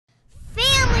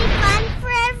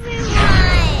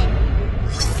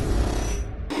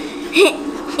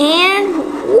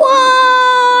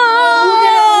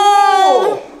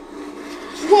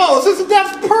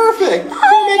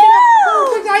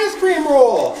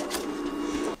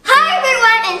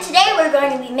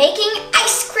going to be making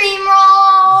ice cream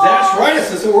rolls. That's right,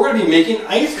 assistant. We're going to be making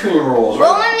ice cream rolls. Right?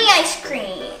 Rolling the ice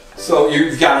cream. So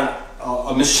you've got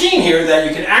a machine here that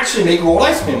you can actually make rolled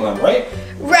ice cream on, right?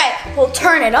 Right. We'll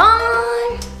turn it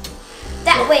on.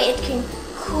 That way it can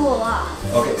cool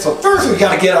off. Okay, so first we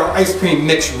got to get our ice cream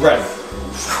mix ready.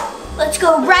 Let's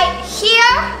go right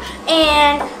here.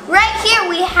 And right here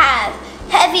we have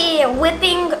heavy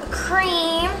whipping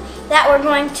cream that we're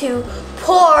going to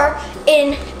pour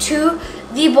into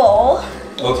the bowl.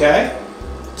 Okay.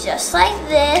 Just like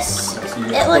this.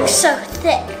 It looks so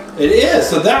thick. It is.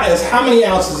 So that is, how many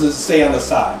ounces does it say on the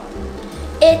side?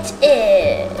 It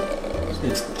is.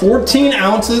 It's 14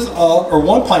 ounces of, or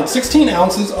 1 pint, 16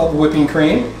 ounces of whipping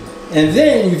cream. And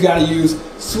then you've got to use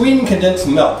sweetened condensed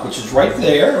milk, which is right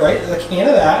there, right? The can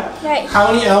of that. Right.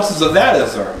 How many ounces of that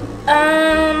is there?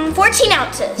 14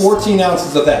 ounces. 14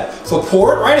 ounces of that. So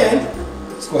pour it right in.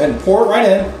 Let's go ahead and pour it right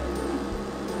in.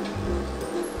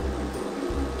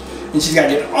 And she's got to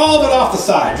get all of it off the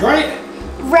sides, right?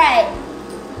 Right.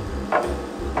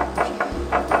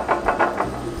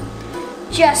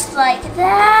 Just like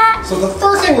that. So the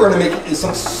first thing we're going to make is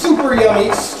some super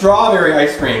yummy strawberry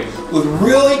ice cream with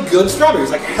really good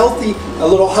strawberries, like healthy, a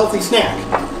little healthy snack.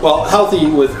 Well, healthy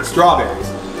with strawberries.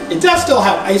 It does still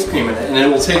have ice cream in it, and it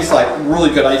will taste like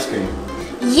really good ice cream.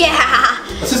 Yeah.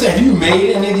 Assistant, have you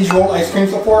made any of these rolled ice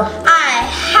creams before? I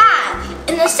have.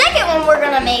 And the second one we're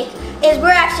going to make is we're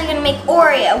actually going to make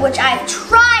Oreo, which I've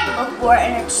tried before,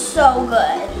 and it's so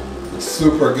good.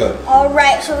 Super good. All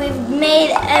right, so we've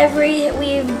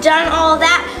done all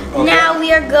that. Okay. Now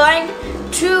we are going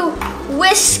to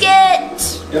whisk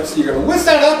it. Yep, so you're going to whisk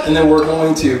that up, and then we're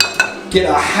going to get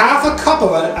a half a cup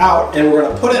of it out, and we're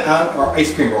going to put it on our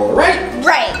ice cream roller, right?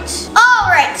 Right. All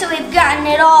right, so we've gotten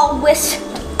it all whisked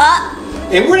up.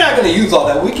 And we're not going to use all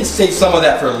that. We can save some of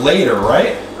that for later,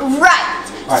 right? Right.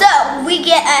 Right. So we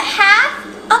get a half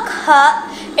a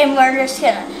cup, and we're just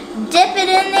going to dip it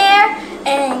in there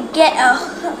and get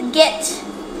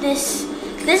this.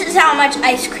 This is how much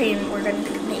ice cream we're going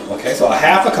to make. Okay, so a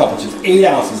half a cup, which is 8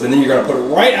 ounces, and then you're going to put it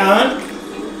right on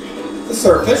the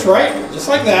surface, right? Just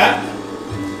like that.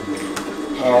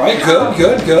 All right, good,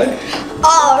 good, good.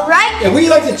 All right. And we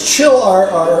like to chill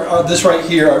our this right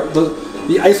here,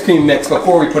 the ice cream mix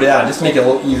before we put it on, just to make it a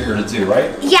little easier to do,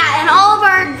 right? Yeah, and all of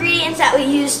our ingredients that we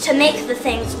use to make the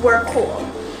things were cool.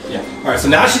 Yeah. All right, so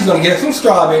now she's going to get some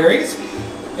strawberries,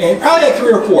 and probably like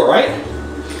 3 or 4, right?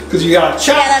 Because you got to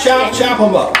chop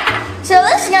them up. So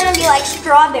this is going to be like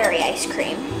strawberry ice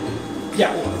cream.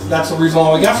 Yeah, well, that's the reason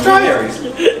why we got strawberries.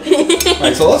 All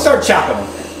right, so let's start chopping them.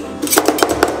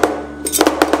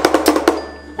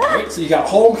 All right, so you got to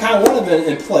hold kind of one of them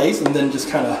in place, and then just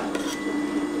kind of.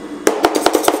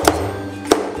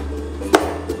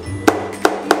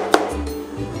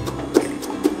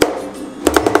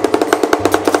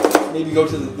 Maybe go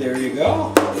to the, there you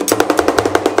go.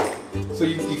 So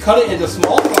you cut it into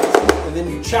small slices, and then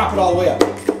you chop it all the way up.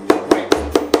 Right.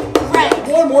 Right.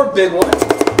 One more big one.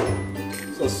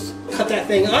 So let's cut that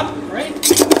thing up, right?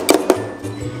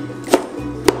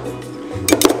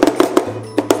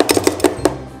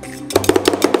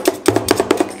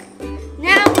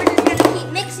 Now we're just going to keep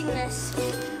mixing this.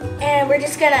 And we're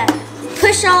just going to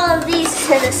push all of these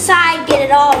to the side, get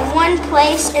it all in one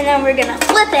place, and then we're going to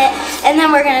flip it, and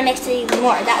then we're going to mix it even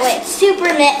more. That way it's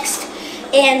super mixed,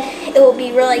 and it will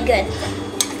be really good.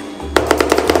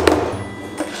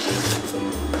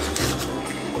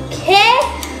 Okay.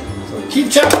 So keep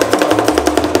chopping.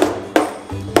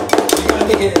 You gotta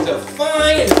make it into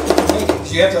fine,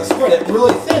 because you have to spread it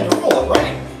really thin to roll it,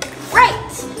 right? Right.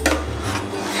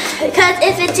 Because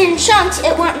if it's in chunks,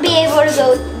 it won't be able to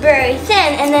go very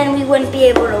thin, and then we wouldn't be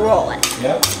able to roll it.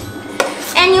 Yep.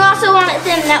 And you also want it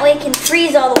thin, that way it can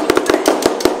freeze all the way through.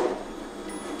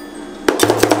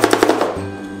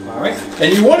 All right.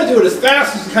 And you want to do it as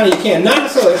fast as you can, not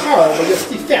necessarily hard, but just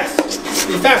be fast.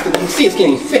 Be fast, and you can see it's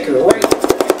getting thicker, right?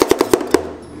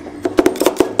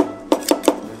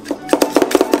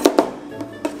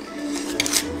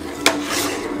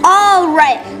 All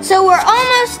right, so we're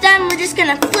almost done. We're just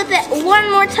gonna flip it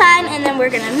one more time, and then we're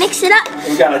gonna mix it up.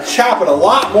 We gotta chop it a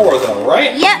lot more, though,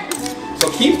 right? Yep. So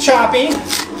keep chopping.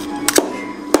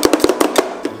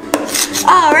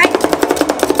 All right.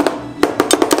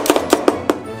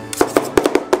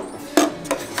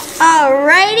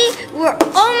 Alrighty, we're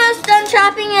almost done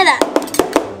chopping it up.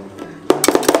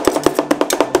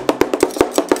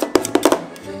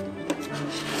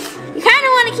 You kind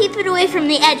of want to keep it away from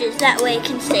the edges, that way it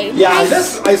can stay Yeah, nice.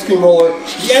 this ice cream roller,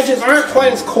 the edges aren't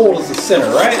quite as cold as the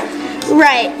center, right?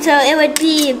 Right, so it would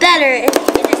be better if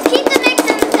you just keep the mix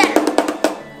in the center.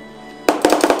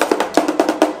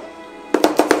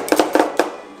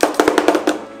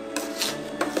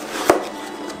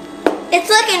 It's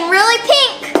looking really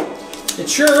pink. It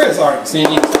sure is. All right, so you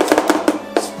need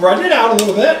to spread it out a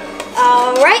little bit.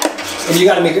 All right. And you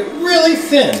got to make it really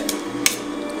thin.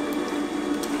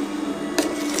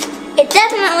 It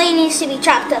definitely needs to be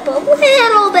chopped up a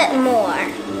little bit more.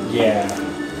 Yeah.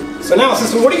 So now,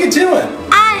 sister, what are you doing?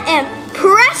 I am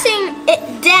pressing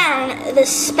it down, the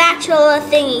spatula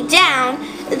thingy down.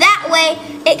 That way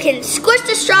it can squish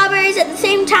the strawberries at the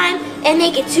same time and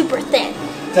make it super thin.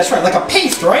 That's right, like a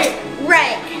paste, right?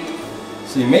 Right.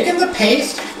 So you're making the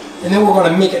paste, and then we're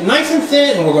going to make it nice and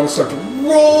thin, and we're going to start to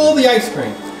roll the ice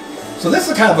cream. So this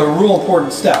is kind of a real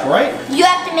important step, right? You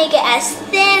have to make it as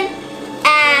thin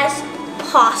as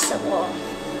possible.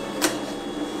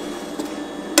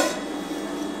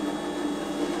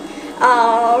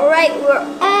 All right, we're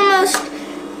almost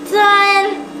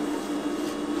done.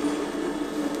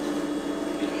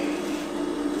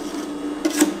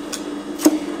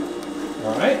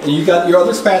 All right, and you got your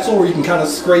other spatula where you can kind of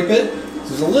scrape it. So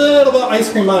there's a little bit of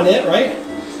ice cream on it, right?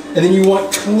 And then you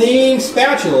want clean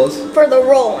spatulas For the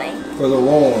rolling. for the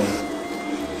rolling.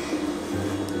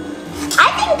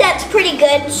 I think that's pretty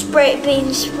good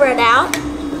being spread out.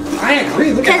 I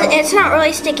agree. Look at Because how. it's not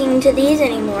really sticking to these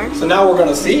anymore. So now we're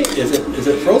gonna see. Is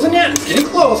it frozen yet? It's getting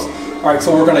close. All right.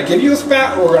 So we're gonna give you a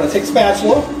spatula. We're gonna take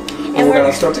spatula, and we're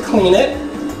gonna start to clean it.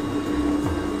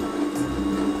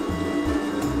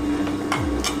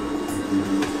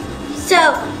 So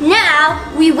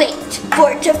now we wait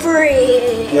for it to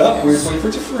freeze. Yep. We're just waiting for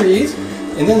it to freeze,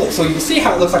 and then look. So you can see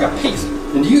how it looks like a paste.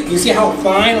 And you see how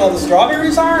fine all the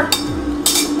strawberries are?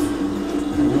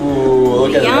 Ooh,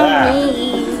 look at that.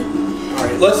 Yummy. All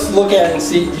right. Let's look at it and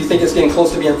see. Do you think it's getting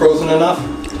close to being frozen enough?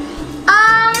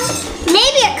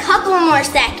 Maybe a couple more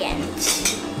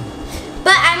seconds.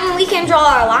 But I mean, we can draw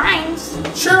our lines.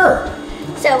 Sure.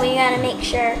 So we gotta make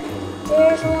sure.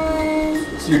 There's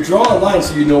one. So you're drawing a line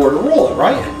so you know where to roll it,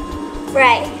 right?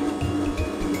 Right.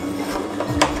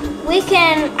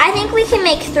 I think we can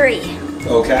make 3.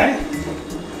 Okay.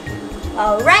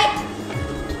 All right.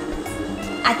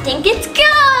 I think it's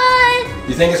good.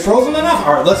 You think it's frozen enough?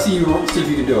 All right. Let's see if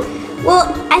you can do it. Well,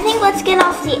 I think let's get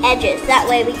off the edges. That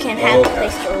way we can have a Okay.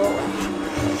 place to roll it.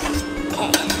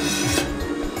 Okay.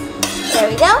 There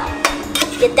we go.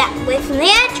 Get that away from the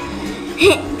edge.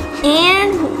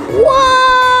 And whoa!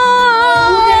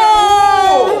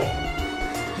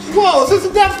 Whoa,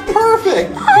 that's perfect!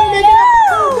 You're making a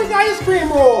perfect ice cream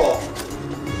roll!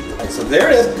 Alright, so there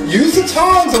it is. Use the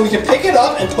tongs and we can pick it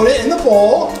up and put it in the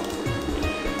bowl.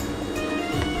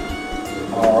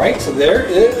 Alright, so there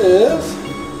it is.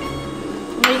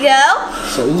 There we go.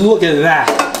 So look at that.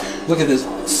 Look at this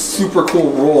super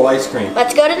cool roll of ice cream.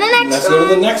 Let's go to the next Let's one. go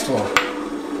to the next one.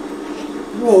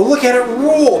 Whoa, look at it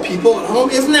roll, people at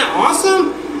home. Isn't that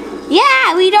awesome?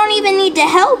 Yeah, we don't even need to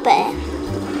help it.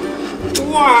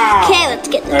 Wow. Okay, let's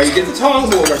get All right, you get the tongs,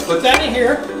 and we're going to put that in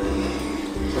here.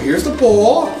 So here's the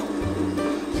bowl.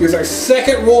 Here's our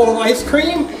second roll of ice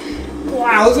cream.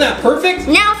 Wow, isn't that perfect?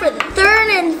 Now for the third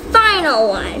and final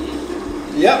one.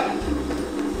 Yep.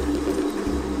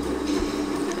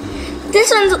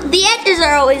 The edges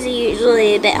are always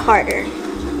usually a bit harder.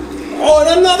 Oh,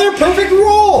 and another perfect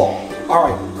roll. All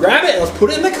right, grab it and let's put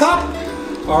it in the cup.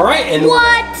 All right, and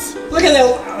What? look at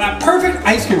that perfect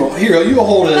ice cream roll. Here, you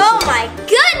hold it. Oh my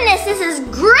goodness, this is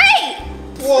great!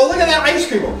 Whoa, look at that ice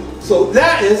cream roll. So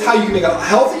that is how you can make a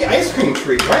healthy ice cream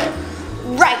treat, right?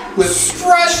 Right. With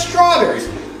fresh strawberries.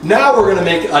 Now we're gonna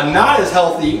make a not as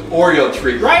healthy Oreo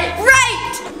treat, right? Right!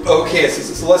 Okay,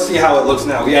 so let's see how it looks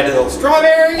now. We added a little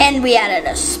strawberry. And we added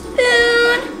a spoon.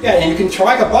 Yeah, and you can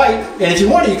try a bite. And if you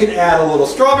want, you can add a little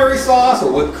strawberry sauce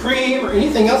or whipped cream or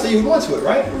anything else that you would want to it,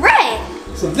 right? Right.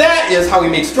 So that is how we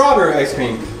make strawberry ice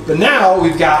cream. But now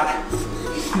we've got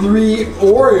 3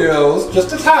 Oreos, just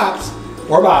the tops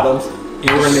or bottoms, and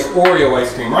we're gonna make Oreo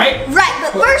ice cream, right? Right,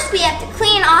 but first we have to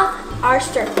clean off our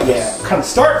surface. Yeah, kind of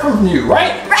start from new,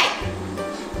 right? Right.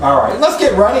 All right, let's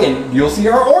get ready and you'll see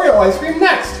our Oreo ice cream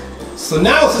next. So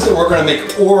now sister, we're gonna make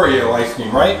Oreo ice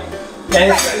cream, right?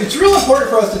 And it's real important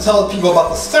for us to tell people about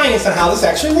the science and how this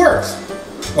actually works.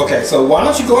 Okay, so why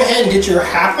don't you go ahead and get your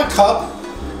half a cup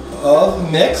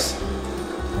of mix.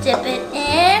 Dip it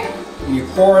in. And you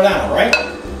pour it out, right?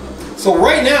 So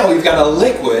right now we've got a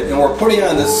liquid and we're putting it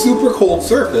on this super cold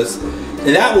surface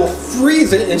and that will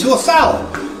freeze it into a solid.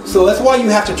 So that's why you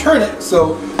have to turn it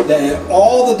so that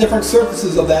all the different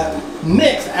surfaces of that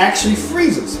mix actually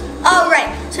freezes. All right,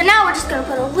 so now we're just gonna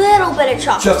put a little bit of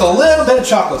chocolate. Just a little bit of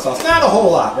chocolate sauce, not a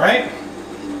whole lot, right?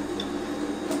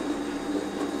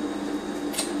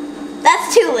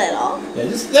 That's too little. Yeah,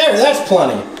 just there, that's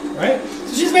plenty, right?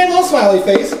 So she's made a little smiley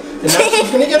face, and now she's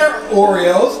gonna get her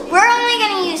Oreos. We're only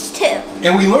gonna use this too.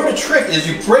 And we learned a trick is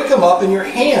you break them up in your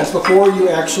hands before you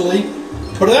actually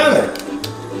put it on there.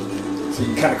 So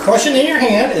you kind of crush it in your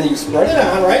hand and you spread it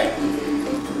on, right?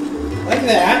 Like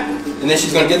that. And then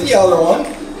she's going to get the other one.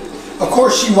 Of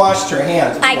course, she washed her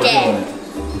hands before doing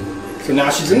it. So now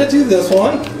she's going to do this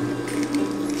one.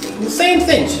 The same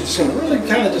thing. She's just going to really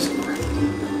kind of just...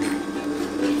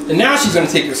 And now she's going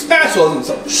to take her spatula and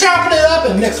start chopping it up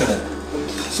and mixing it.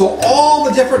 So all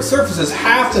the different surfaces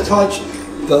have to touch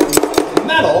the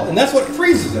metal, and that's what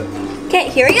freezes it. Okay,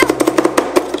 here we go.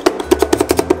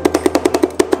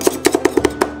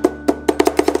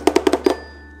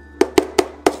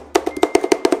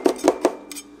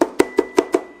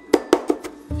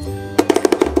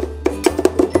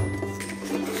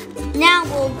 Now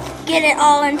we'll get it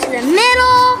all into the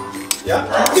middle.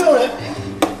 Yeah, keep doing it.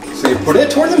 So you put it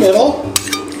toward the middle.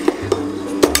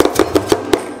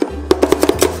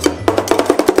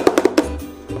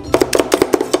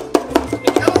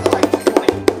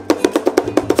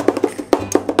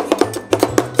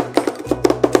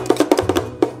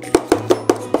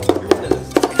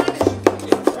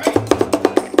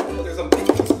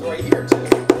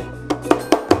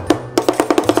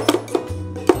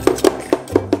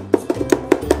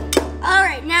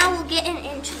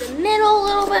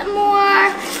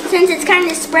 Since it's kind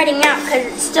of spreading out because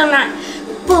it's still not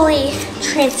fully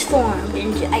transformed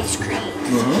into ice cream.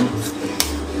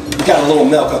 You got a little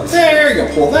milk up there, you're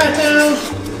gonna pull that down.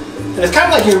 And it's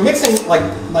kind of like you're mixing like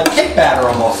cake batter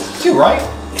almost, too, right?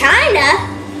 Kinda.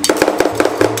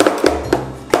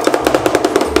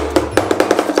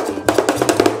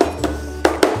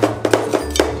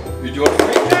 You're doing a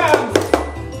great job.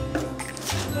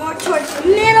 More towards the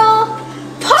middle.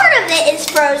 Part of it is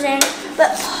frozen,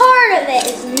 but part of it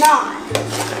is not.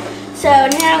 So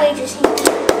now we just need to...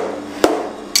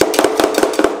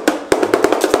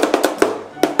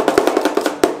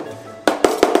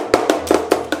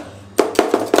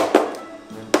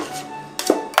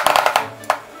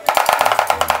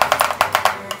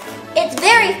 It's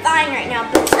very fine right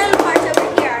now, but some parts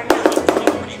over here are not.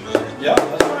 Yep,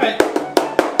 that's right.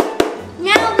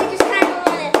 Now we just kind of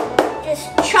want to just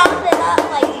chop it up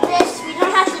like this. We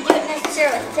don't have to do it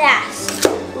necessarily fast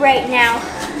right now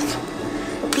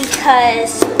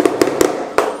because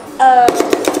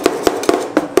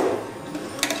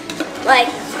like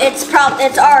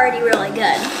it's already really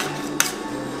good.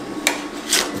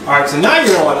 Alright, so now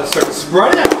you're gonna want to start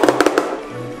spreading it.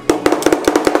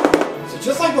 So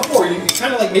just like before, you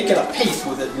kind of like making a paste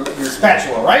with it, your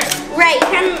spatula, right? Right,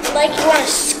 kind of like you want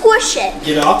to squish it.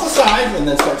 Get it off the side and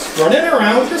then start spreading it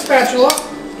around with your spatula.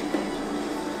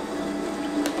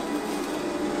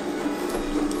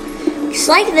 Just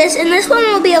like this, and this one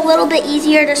will be a little bit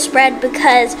easier to spread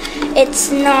because it's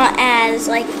not as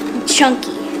like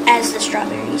chunky as the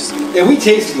strawberries. And we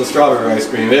tasted the strawberry ice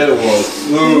cream. It was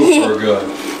super good.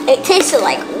 It tasted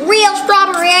like real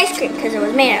strawberry ice cream because it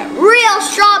was made of real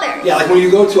strawberries. Yeah, like when you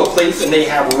go to a place and they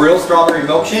have real strawberry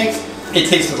milkshakes, it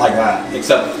tasted like that,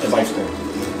 except as ice cream.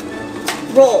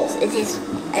 Rolls. It was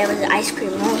ice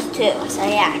cream rolls too. So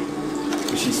yeah.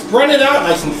 So she spread it out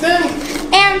nice and thin.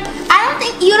 And I don't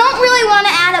think you don't really want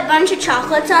to add a bunch of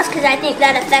chocolate sauce because I think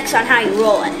that affects on how you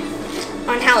roll it,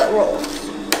 on how it rolls.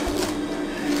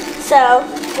 So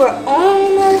we're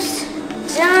almost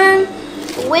done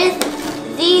with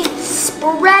the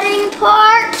spreading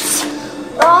parts.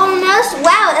 Almost.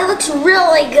 Wow, it looks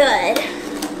really good.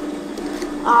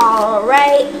 All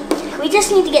right. We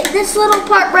just need to get this little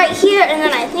part right here, and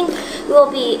then I think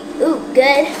we'll be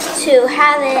good to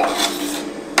have it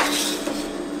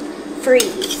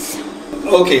freeze.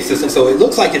 Okay, sister, so it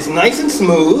looks like it's nice and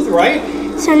smooth, right?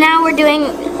 So now we're doing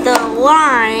the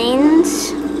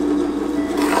lines.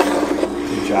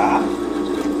 Good job.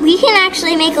 We can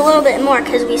actually make a little bit more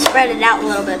because we spread it out a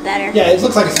little bit better. Yeah, it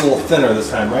looks like it's a little thinner this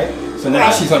time, right? So now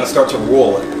Right. she's going to start to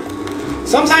roll it.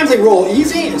 Sometimes they roll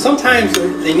easy, and sometimes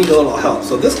they need a little help.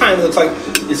 So this time it looks like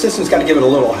the assistant's got to give it a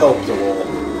little help to roll.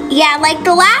 Yeah, like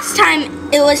the last time,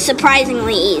 it was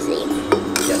surprisingly easy.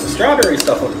 Yeah, the strawberry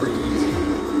stuff looked pretty easy.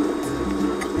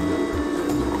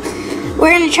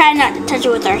 We're gonna try not to touch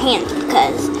it with our hands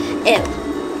because it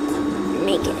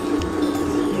make it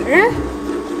easier.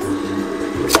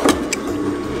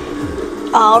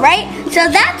 All right, so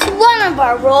that's one of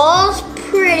our rolls.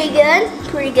 Pretty good,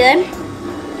 pretty good.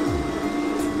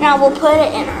 Now we'll put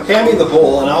it in our Hand me the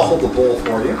bowl, and I'll hold the bowl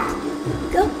for you.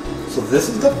 Go. So this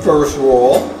is the first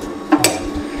roll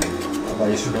of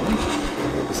ice cream.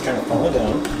 It's kind of falling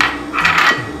down.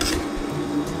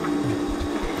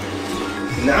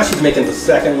 Now she's making the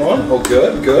second one. Oh,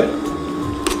 good, good.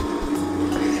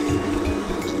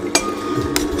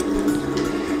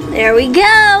 There we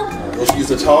go. Let's use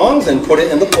the tongs and put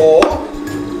it in the bowl.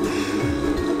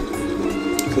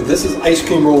 So this is ice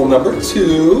cream roll number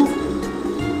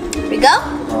 2. There we go.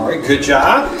 All right, good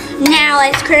job. Now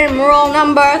ice cream roll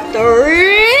number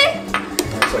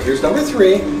 3. So here's number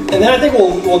 3, and then I think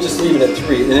we'll just leave it at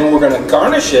 3, and then we're gonna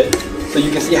garnish it so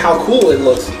you can see how cool it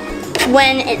looks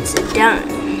when it's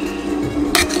done.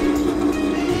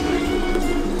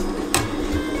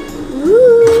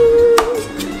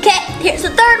 Okay, here's the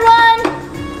 3rd one.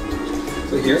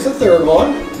 So here's the 3rd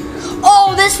one.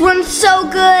 Oh, this one's so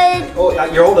good. Oh,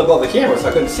 you're holding above the camera, so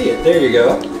I couldn't see it. There you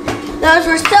go. Those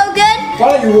were so good.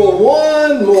 Why don't you roll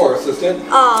one more, assistant?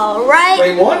 All right.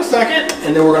 Wait 1 second,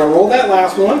 and then we're gonna roll that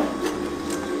last one.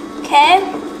 Okay.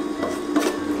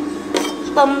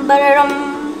 Bum-ba-da-dum.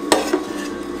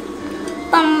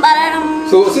 Bum-ba-da-dum.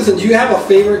 So, assistant, do you have a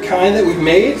favorite kind that we've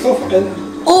made so far?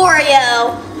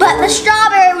 Oreo, but the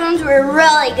strawberry ones were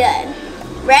really good.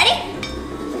 Ready?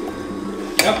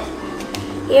 Yep.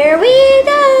 Here we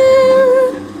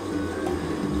go.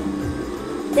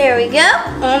 There we go.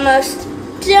 Almost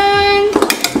done.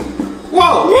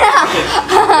 Whoa!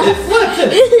 It flipped.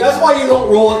 That's why you don't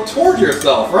roll it toward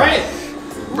yourself, right?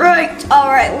 Right. All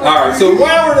right. Alright, so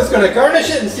now we're just going to garnish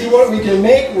it and see what we can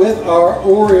make with our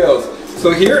Oreos.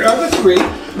 So here are the 3.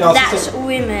 Now, That's what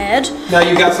we made. Now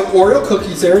you got some Oreo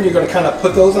cookies there, and you're going to kind of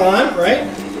put those on, right?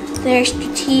 Very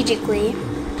strategically.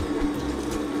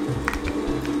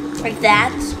 Like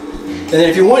that. And then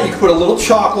if you want, you can put a little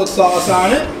chocolate sauce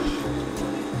on it.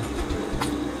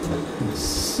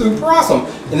 Super awesome.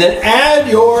 And then add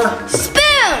your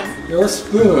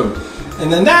spoon.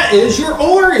 And then that is your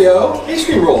Oreo ice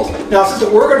cream rolls. Now,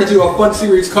 assistant, we're going to do a fun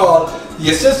series called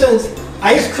The Assistant's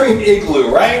Ice Cream Igloo,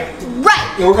 right?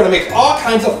 Right. And we're going to make all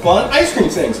kinds of fun ice cream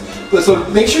things. But so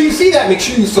make sure you see that. Make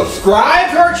sure you subscribe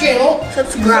to our channel.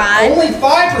 Subscribe. Only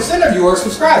 5% of you are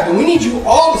subscribed, and we need you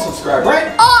all to subscribe,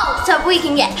 right? All, so we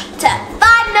can get to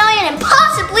 5 million and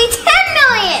possibly 10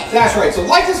 million. That's right. So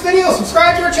like this video,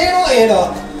 subscribe to our channel, and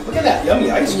look at that yummy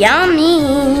ice cream.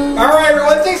 Yummy. All right,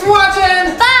 everyone. Thanks for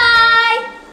watching. Bye.